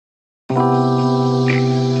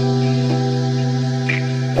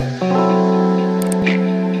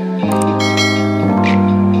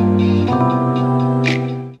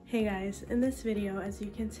as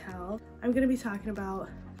you can tell, I'm gonna be talking about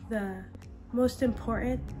the most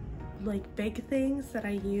important, like, big things that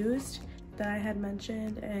I used that I had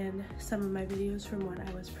mentioned in some of my videos from when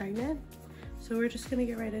I was pregnant. So we're just gonna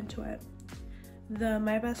get right into it. The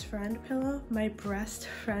My Best Friend pillow, my breast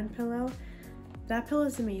friend pillow, that pillow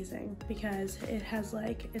is amazing because it has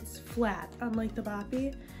like, it's flat, unlike the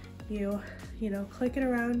Boppy. You know, click it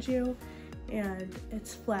around you and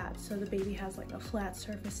it's flat, so the baby has like a flat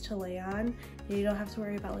surface to lay on and you don't have to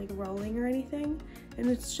worry about like rolling or anything, and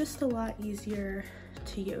it's just a lot easier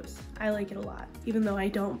to use. I like it a lot. Even though I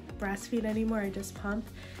don't breastfeed anymore, I just pump,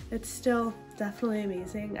 it's still definitely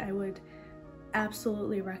amazing. I would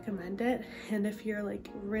absolutely recommend it. And if you're like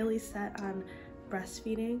really set on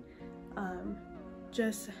breastfeeding,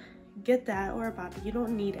 just get that, or a Boppy. You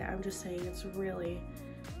don't need it, I'm just saying it's really,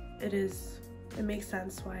 it makes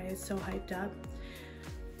sense why it's so hyped up.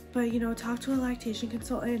 But you know, talk to a lactation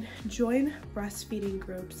consultant, join breastfeeding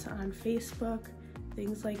groups on Facebook,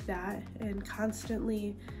 things like that, and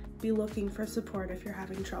constantly be looking for support if you're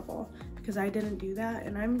having trouble, because I didn't do that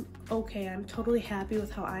and I'm okay. I'm totally happy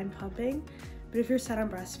with how I'm pumping, but if you're set on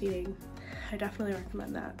breastfeeding, I definitely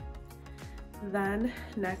recommend that. Then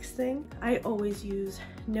next thing, I always use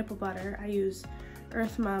nipple butter. I use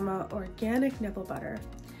Earth Mama organic nipple butter.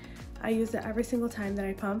 I use it every single time that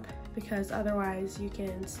I pump because otherwise you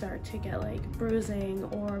can start to get like bruising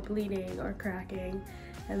or bleeding or cracking,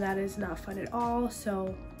 and that is not fun at all.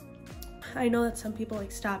 So I know that some people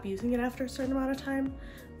like stop using it after a certain amount of time,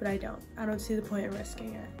 but I don't see the point in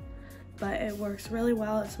risking it. But it works really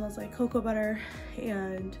well. It smells like cocoa butter,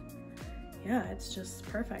 and yeah, it's just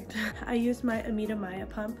perfect. I use my maggiemayymakeup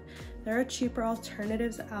pump. There are cheaper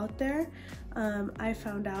alternatives out there. I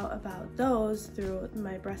found out about those through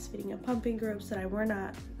my breastfeeding and pumping groups that I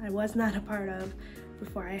was not a part of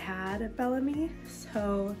before I had Bellamy.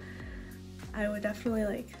 So I would definitely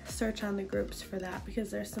like search on the groups for that because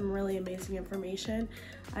there's some really amazing information.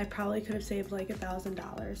 I probably could have saved like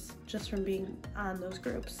 $1,000 just from being on those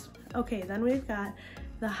groups. Okay, then we've got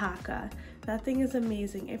the Haka. That thing is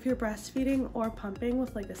amazing. If you're breastfeeding or pumping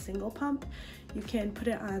with like a single pump, you can put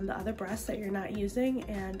it on the other breast that you're not using,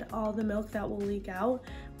 and all the milk that will leak out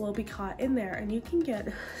will be caught in there, and you can get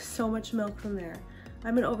so much milk from there.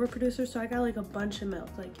 I'm an overproducer, so I got like a bunch of milk,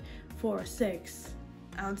 like 4 or 6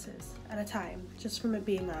 ounces at a time just from it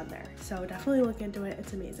being on there. So definitely look into it,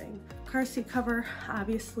 it's amazing. Car seat cover,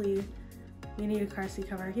 obviously you need a car seat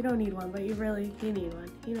cover. You don't need one, but you need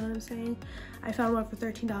one. You know what I'm saying? I found one for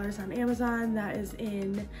 $13 on Amazon. That is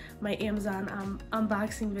in my Amazon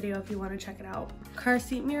unboxing video if you want to check it out. Car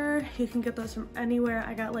seat mirror, you can get those from anywhere.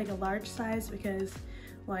 I got like a large size because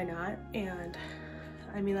why not? And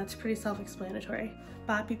I mean, that's pretty self-explanatory.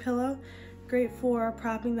 Boppy pillow, great for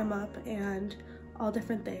propping them up and all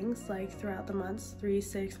different things like throughout the months, 3,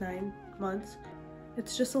 6, 9 months.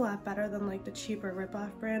 It's just a lot better than like the cheaper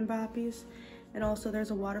rip-off brand Boppies. And also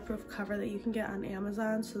there's a waterproof cover that you can get on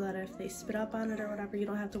Amazon so that if they spit up on it or whatever, you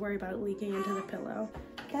don't have to worry about it leaking into the pillow.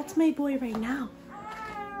 That's my boy right now. Hi.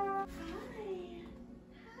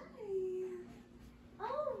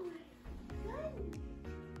 Oh my goodness.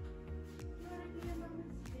 You wanna be a mama's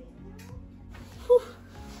video? Whew.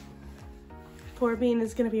 Poor Bean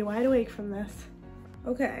is gonna be wide awake from this.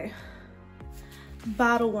 Okay,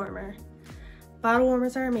 bottle warmer. Bottle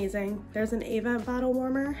warmers are amazing. There's an Avent bottle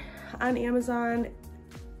warmer on Amazon.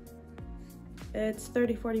 It's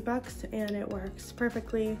 30-40 bucks and it works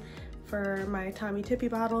perfectly for my Tommy Tippy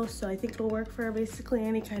bottle, so I think it'll work for basically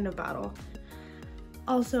any kind of bottle.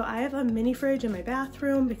 Also, I have a mini fridge in my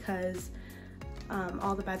bathroom because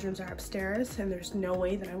all the bedrooms are upstairs and there's no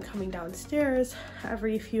way that I'm coming downstairs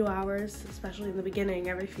every few hours, especially in the beginning,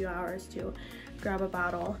 every few hours to grab a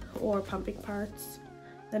bottle or pumping parts.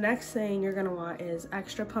 The next thing you're gonna want is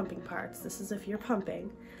extra pumping parts. This is if you're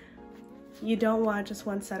pumping. You don't want just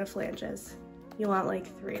one set of flanges. You want like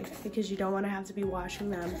 3 because you don't want to have to be washing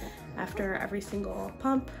them after every single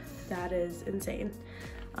pump. That is insane.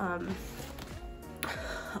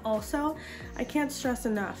 Also, I can't stress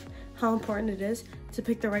enough how important it is to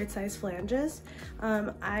pick the right size flanges.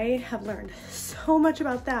 I have learned so much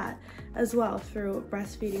about that as well through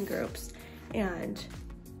breastfeeding groups, and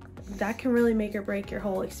that can really make or break your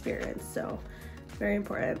whole experience, so very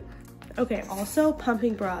important. Okay, also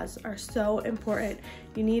pumping bras are so important.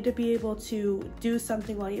 You need to be able to do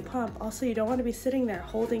something while you pump. Also, you don't want to be sitting there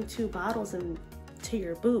holding 2 bottles to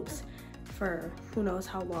your boobs for who knows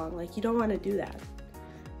how long. Like, you don't want to do that.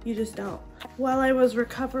 You just don't. While I was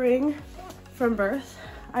recovering from birth,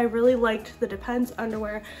 I really liked the Depends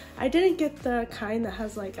underwear. I didn't get the kind that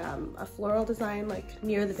has like a floral design like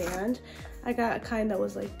near the band. I got a kind that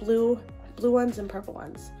was like blue blue ones and purple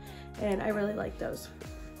ones, and I really like those.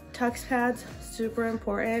 Tux pads, super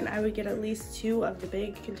important. I would get at least 2 of the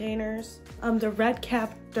big containers. The red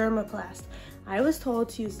cap Dermaplast. I was told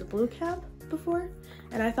to use the blue cap before,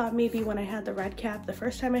 and I thought maybe when I had the red cap the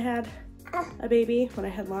first time I had a baby, when I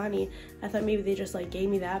had Lonnie, I thought maybe they just like gave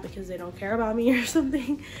me that because they don't care about me or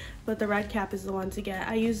something, but the red cap is the one to get.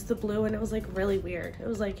 I used the blue and it was like really weird. It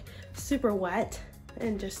was like super wet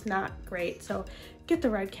and just not great, so get the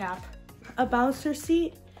red cap. A bouncer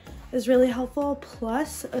seat is really helpful,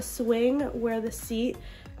 plus a swing where the seat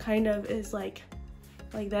kind of is like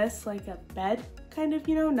this, like a bed kind of,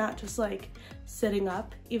 you know, not just like sitting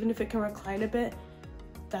up. Even if it can recline a bit,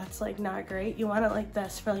 that's like not great. You want it like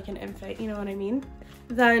this for like an infant, you know what I mean?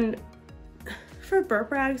 Then for burp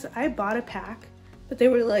rags, I bought a pack, but they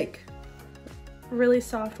were like really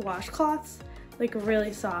soft washcloths, like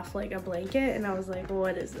really soft, like a blanket, and I was like,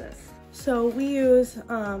 what is this? So we use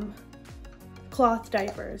cloth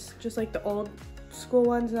diapers, just like the old school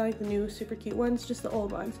ones, not like the new super cute ones, just the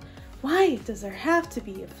old ones. Why does there have to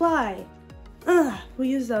be a fly? Ugh, we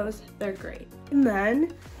use those, they're great. And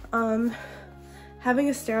then having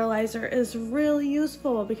a sterilizer is really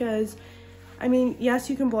useful because, I mean, yes,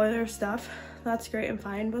 you can boil your stuff, that's great and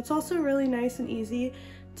fine, but it's also really nice and easy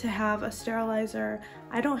to have a sterilizer.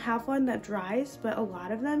 I don't have one that dries, but a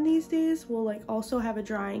lot of them these days will like also have a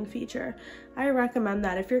drying feature. I recommend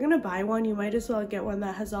that. If you're gonna buy one, you might as well get one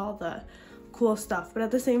that has all the cool stuff, but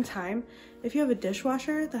at the same time, if you have a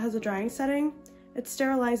dishwasher that has a drying setting, it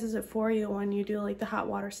sterilizes it for you when you do like the hot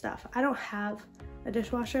water stuff. I don't have a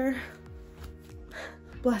dishwasher.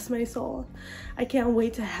 Bless my soul. I can't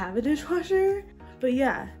wait to have a dishwasher. But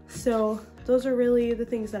yeah, so those are really the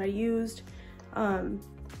things that I used.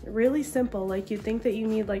 Really simple. Like, you'd think that you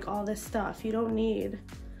need like all this stuff. You don't need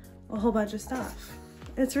a whole bunch of stuff.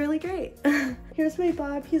 It's really great. Here's my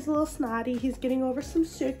bub. He's a little snotty. He's getting over some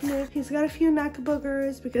sickness. He's got a few neck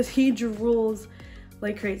boogers because he drools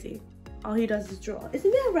like crazy. All he does is drool.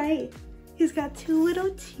 Isn't that right? He's got 2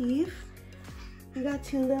 little teeth. He got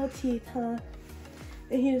 2 little teeth, huh?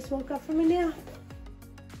 And he just woke up from a nap.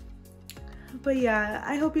 But yeah,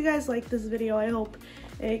 I hope you guys liked this video. I hope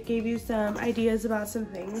it gave you some ideas about some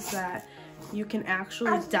things that you can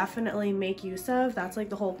actually definitely make use of. That's like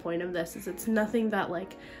the whole point of this, is it's nothing that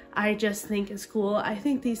like I just think is cool. I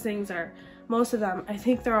think these things are, most of them, I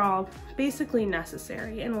think they're all basically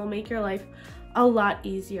necessary and will make your life a lot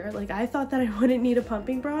easier. Like, I thought that I wouldn't need a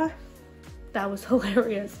pumping bra. That was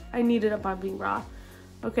hilarious. I needed a pumping bra.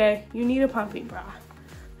 Okay, you need a pumping bra.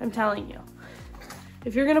 I'm telling you.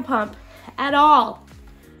 If you're gonna pump at all,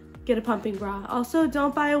 get a pumping bra. Also,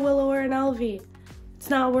 don't buy a Willow or an LV. It's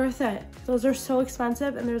not worth it. Those are so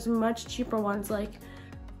expensive, and there's much cheaper ones, like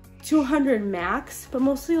 200 max, but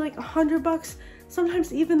mostly like $100,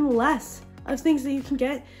 sometimes even less, of things that you can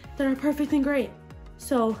get that are perfect and great.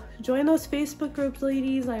 So join those Facebook groups,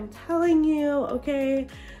 ladies, I'm telling you, okay?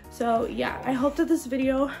 So yeah, I hope that this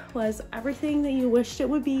video was everything that you wished it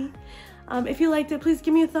would be. If you liked it, please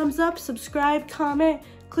give me a thumbs up, subscribe, comment,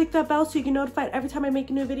 click that bell so you get notified every time I make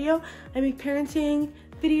a new video. I make parenting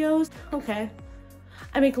videos, okay.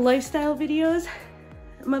 I make lifestyle videos,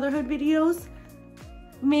 motherhood videos,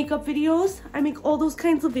 makeup videos. I make all those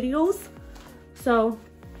kinds of videos. So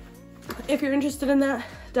if you're interested in that,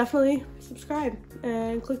 definitely subscribe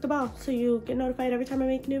and click the bell so you get notified every time I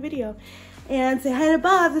make a new video. And say hi to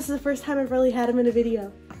Bob. This is the first time I've really had him in a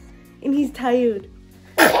video. And he's tired.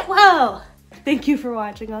 Wow! Thank you for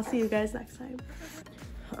watching. I'll see you guys next time.